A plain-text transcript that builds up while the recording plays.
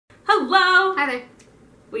Hello! Hi there.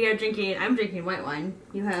 We are drinking, I'm drinking white wine.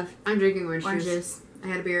 You have I'm drinking orange orange juice. juice. I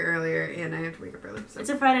had a beer earlier and I have to wake up early. So. It's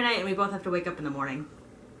a Friday night and we both have to wake up in the morning.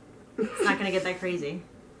 It's not gonna get that crazy.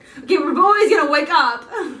 Okay, we're always gonna wake up.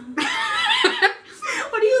 What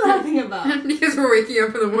are you laughing about? Because we're waking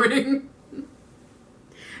up in the morning.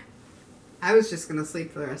 I was just gonna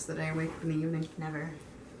sleep for the rest of the day and wake up in the evening. Never.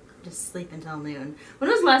 Just sleep until noon. When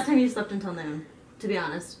was the last time you slept until noon? To be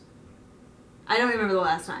honest. I don't remember the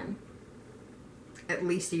last time. At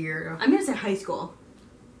least a year ago. I'm gonna say high school.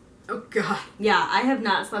 Oh god. Yeah, I have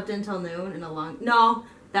not slept until noon in a long... No,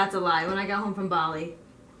 that's a lie. When I got home from Bali,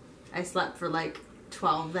 I slept for like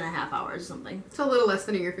 12 and a half hours or something. It's a little less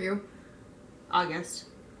than a year for you. August.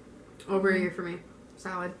 Over a year for me.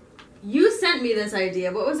 Solid. You sent me this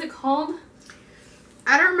idea. What was it called?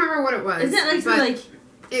 I don't remember what it was. Is it like something like...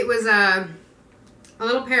 It was a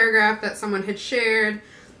little paragraph that someone had shared.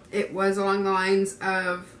 It was along the lines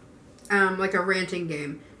of like a ranting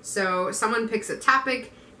game. So someone picks a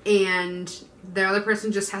topic and the other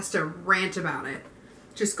person just has to rant about it.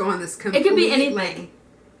 Just go on this complete, it could be anything. Like,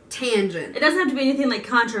 tangent. It doesn't have to be anything like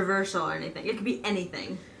controversial or anything. It could be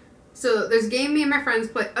anything. So there's a game me and my friends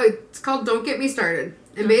play. Oh, it's called Don't Get Me Started.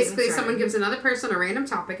 And basically someone gives another person a random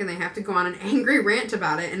topic and they have to go on an angry rant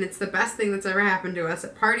about it. And it's the best thing that's ever happened to us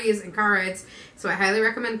at parties and car rides. So I highly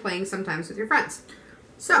recommend playing sometimes with your friends.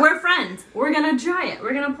 So we're friends. We're going to try it.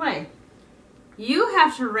 We're going to play. You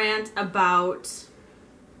have to rant about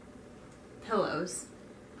pillows.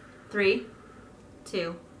 3,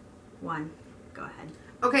 2, 1. Go ahead.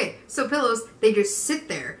 Okay, so pillows, they just sit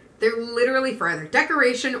there. They're literally for either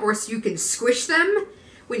decoration or so you can squish them.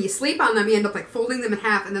 When you sleep on them, you end up like folding them in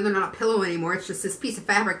half and then they're not a pillow anymore. It's just this piece of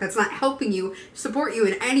fabric that's not helping you, support you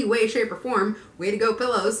in any way, shape, or form. Way to go,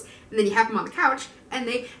 pillows. And then you have them on the couch and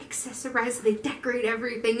they accessorize, they decorate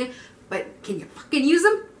everything. But can you fucking use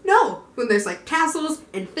them? No. When there's like tassels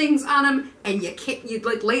and things on them and you can't, you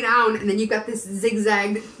like lay down and then you got this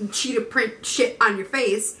zigzag cheetah print shit on your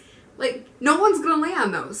face. Like, no one's gonna lay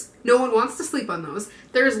on those. No one wants to sleep on those.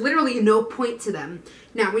 There's literally no point to them.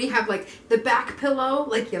 Now, when you have, like, the back pillow,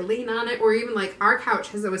 like, you lean on it, or even, like, our couch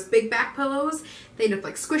has those big back pillows, they end up,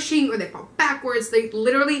 like, squishing, or they fall backwards. They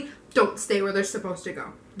literally don't stay where they're supposed to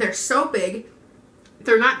go. They're so big,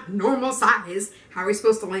 they're not normal size. How are we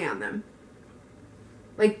supposed to lay on them?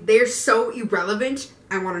 Like, they're so irrelevant.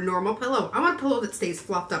 I want a normal pillow. I want a pillow that stays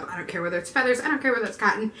fluffed up. I don't care whether it's feathers. I don't care whether it's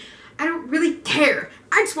cotton. I don't really care.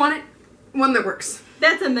 I just want it. One that works.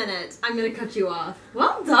 That's a minute. I'm going to cut you off.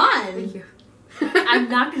 Well done. Thank you. I'm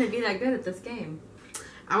not going to be that good at this game.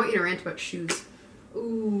 I want you to rant about shoes.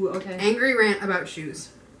 Ooh, okay. Angry rant about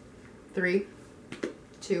shoes. 3,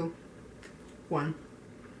 2, 1,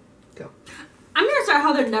 go. I'm going to start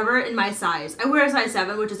how they're never in my size. I wear a size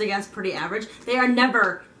 7, which is, I guess, pretty average. They are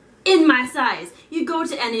never in my size. You go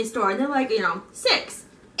to any store and they're like, 6,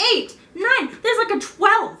 8, 9. There's like a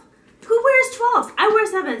 12. Who wears 12s? I wear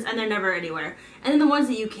 7s and they're never anywhere. And then the ones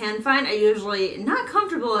that you can find are usually not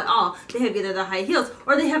comfortable at all. They have either the high heels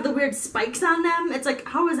or they have the weird spikes on them. It's like,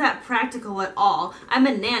 how is that practical at all? I'm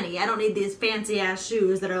a nanny. I don't need these fancy ass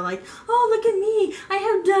shoes that are like, oh, look at me. I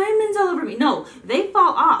have diamonds all over me. No, they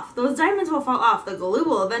fall off. Those diamonds will fall off. The glue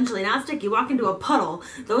will eventually not stick. You walk into a puddle.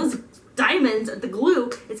 Those diamonds, the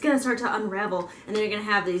glue, it's going to start to unravel. And then you're going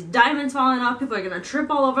to have these diamonds falling off. People are going to trip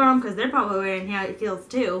all over them because they're probably wearing heels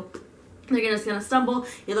too. They're just going to stumble.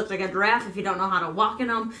 You look like a giraffe if you don't know how to walk in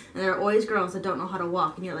them. And there are always girls that don't know how to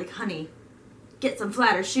walk. And you're like, honey, get some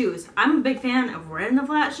flatter shoes. I'm a big fan of wearing the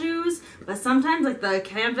flat shoes. But sometimes, like the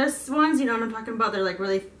canvas ones, you know what I'm talking about? They're like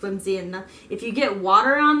really flimsy. And if you get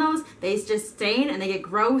water on those, they just stain and they get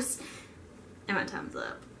gross. And my time's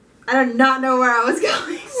up. I do not know where I was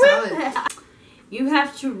going with that. You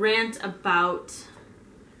have to rant about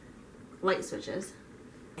light switches.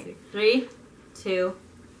 3, 2,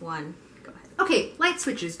 1. Okay, light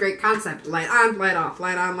switches, great concept. Light on, light off,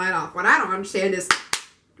 light on, light off. What I don't understand is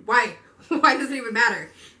why? Why does it even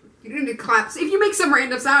matter? You need to clap. If you make some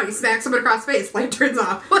random sound, you smack someone across the face, light turns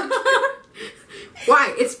off. Like,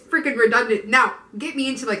 why? It's freaking redundant. Now, get me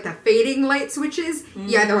into like the fading light switches.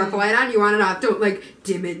 You either want the light on, you want it off. Don't like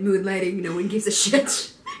dim it, mood lighting. No one gives a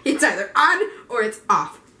shit. It's either on or it's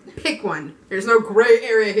off. Pick one. There's no gray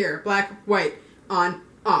area here. Black, white, on,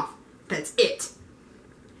 off. That's it.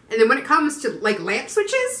 And then when it comes to, like, lamp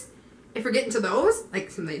switches, if you're getting to those,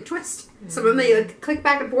 like, some of them they twist. Some of them they, like, click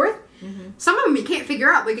back and forth. Some of them you can't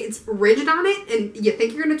figure out. Like, it's rigid on it, and you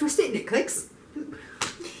think you're going to twist it, and it clicks.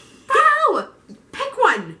 How? Pick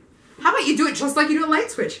one. How about you do it just like you do a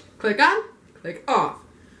light switch? Click on, click off.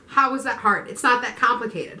 How is that hard? It's not that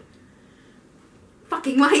complicated.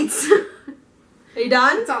 Fucking lights. Are you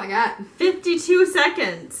done? That's all I got. 52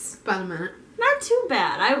 seconds. About a minute. Not too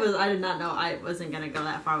bad. I did not know I wasn't gonna go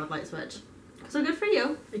that far with light switch. So good for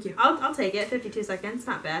you. Thank you. I'll take it. 52 seconds.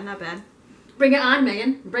 Not bad. Not bad. Bring it on,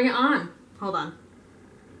 Megan. Bring it on. Hold on.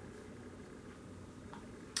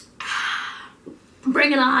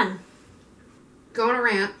 Bring it on. Go on a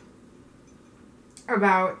rant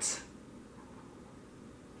about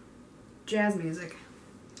jazz music.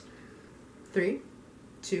 3,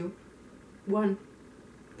 2, 1,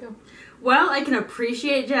 go. Well, I can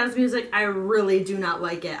appreciate jazz music. I really do not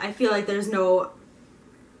like it. I feel like there's no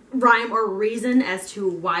rhyme or reason as to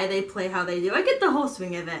why they play how they do. I get the whole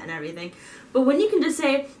swing of it and everything. But when you can just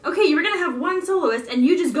say, okay, you're going to have one soloist and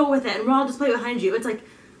you just go with it and we'll all just play behind you. It's like,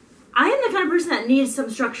 I am the kind of person that needs some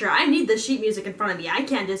structure. I need the sheet music in front of me. I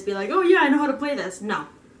can't just be like, oh yeah, I know how to play this. No.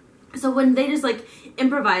 So when they just like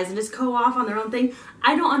improvise and just go off on their own thing,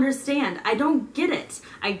 I don't understand. I don't get it.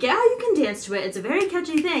 I get how you can dance to it. It's a very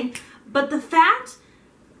catchy thing. But the fact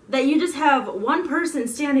that you just have one person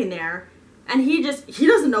standing there and he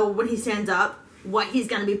doesn't know when he stands up what he's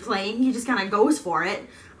going to be playing. He just kind of goes for it.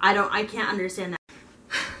 I can't understand that.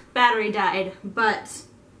 Battery died, but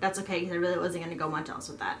that's okay because I really wasn't going to go much else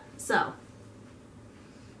with that. So,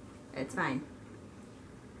 it's fine.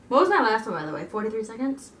 What was my last one, by the way? 43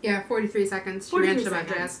 seconds? Yeah, 43 seconds. 43 about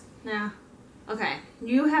seconds. jazz. Yeah. Okay.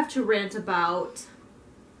 You have to rant about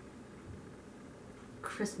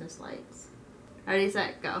Christmas lights. Ready,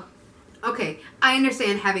 set, go. Okay, I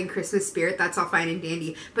understand having Christmas spirit, that's all fine and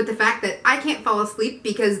dandy, but the fact that I can't fall asleep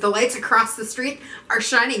because the lights across the street are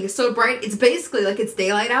shining so bright, it's basically like it's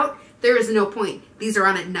daylight out, there is no point. These are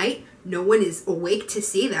on at night, no one is awake to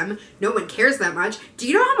see them, no one cares that much. Do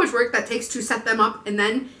you know how much work that takes to set them up, and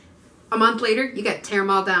then a month later, you gotta tear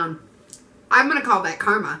them all down? I'm gonna call that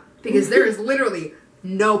karma, because there is literally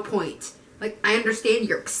no point. Like, I understand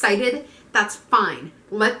you're excited, that's fine.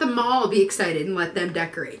 Let them all be excited and let them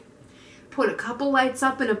decorate. Put a couple lights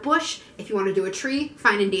up in a bush. If you want to do a tree,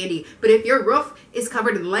 fine and dandy. But if your roof is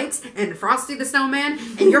covered in lights and Frosty the Snowman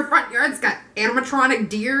and your front yard's got animatronic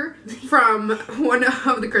deer from one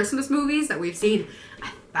of the Christmas movies that we've seen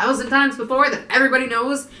 1,000 times before that everybody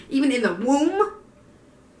knows, even in the womb,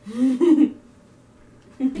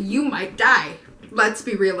 you might die. Let's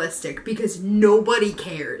be realistic, because nobody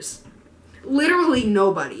cares. Literally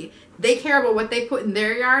nobody. They care about what they put in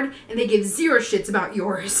their yard, and they give zero shits about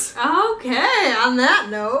yours. Okay, on that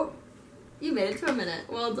note, you made it to a minute.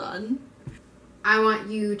 Well done. I want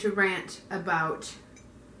you to rant about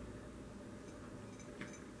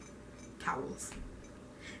towels.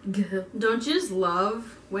 Don't you just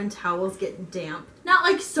love when towels get damp? Not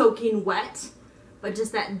like soaking wet, but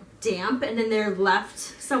just that damp, and then they're left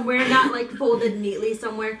somewhere, not like folded neatly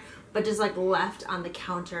somewhere, but just like left on the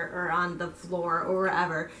counter or on the floor or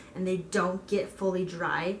wherever, and they don't get fully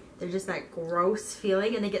dry. They're just that gross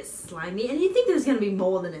feeling, and they get slimy, and you think there's gonna be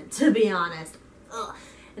mold in it, to be honest. Ugh.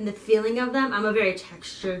 And the feeling of them, I'm a very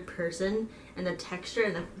textured person, and the texture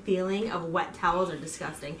and the feeling of wet towels are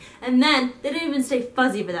disgusting. And then, they don't even stay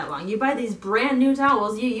fuzzy for that long. You buy these brand new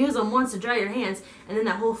towels, you use them once to dry your hands, and then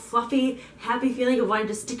that whole fluffy, happy feeling of wanting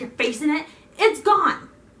to stick your face in it, it's gone.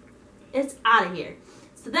 It's out of here.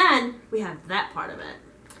 So then, we have that part of it.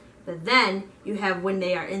 But then, you have when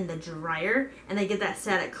they are in the dryer, and they get that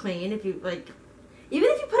static clean. If you, like, even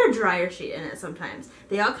if you put a dryer sheet in it sometimes,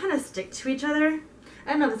 they all kind of stick to each other.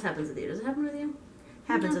 I don't know if this happens with you. Does it happen with you?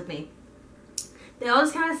 Happens with me. They all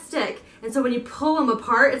just kind of stick, and so when you pull them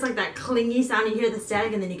apart, it's like that clingy sound. You hear the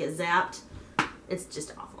static, and then you get zapped. It's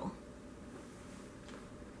just awful.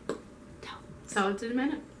 So it's in a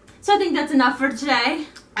minute. So I think that's enough for today.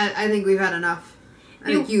 I think we've had enough. I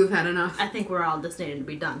think you've had enough. I think we're all just needing to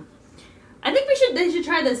be done. I think they should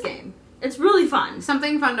try this game. It's really fun.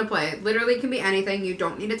 Something fun to play. Literally can be anything. You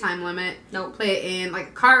don't need a time limit. Nope. Play it in like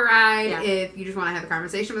a car ride. Yeah. If you just want to have a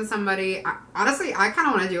conversation with somebody. Honestly, I kind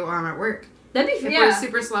of want to do it while I'm at work. That'd be If we're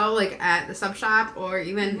super slow, like at the sub shop or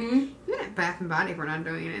even at Bath and Body if we're not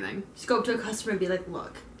doing anything. Just go up to a customer and be like,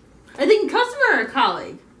 look. I think customer or a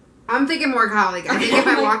colleague? I'm thinking more colleague. I think if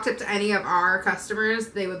I walked up to any of our customers,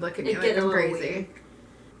 they would look at me like I'm crazy. Weird.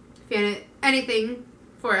 If you have anything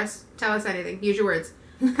for us, tell us anything. Use your words.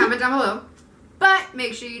 Comment down below. But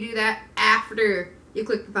make sure you do that after you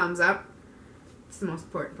click the thumbs up. It's the most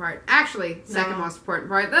important part. Actually, second most important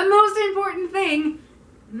part. The most important thing.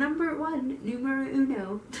 Number one. Numero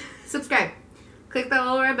uno. Subscribe. Click that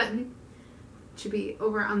little red button. It should be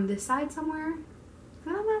over on this side somewhere. Is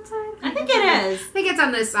that on that side? I think it is. I think it's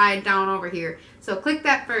on this side down over here. So click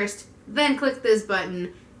that first. Then click this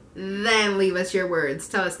button. Then leave us your words.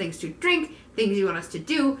 Tell us things to drink. Things you want us to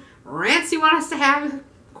do. Rants you want us to have.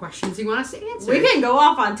 questions you want us to answer. We can go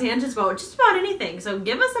off on tangents about just about anything. So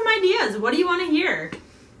give us some ideas. What do you want to hear?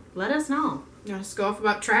 Let us know. You want us to go off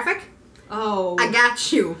about traffic? Oh. I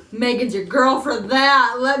got you. Meaghan's your girl for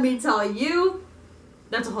that. Let me tell you.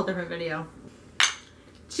 That's a whole different video.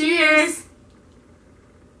 Cheers.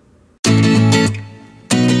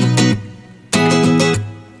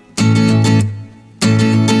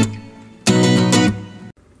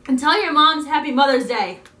 And tell your moms Happy Mother's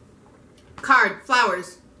Day. Card,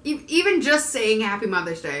 flowers. Even just saying Happy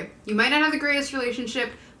Mother's Day. You might not have the greatest relationship,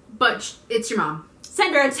 but it's your mom.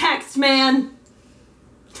 Send her a text, man.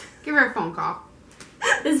 Give her a phone call.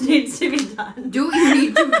 This needs to be done. Do what you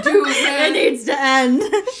need to do, man. It needs to end.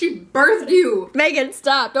 She birthed you. Meaghan,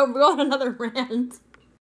 stop. Don't go on another rant.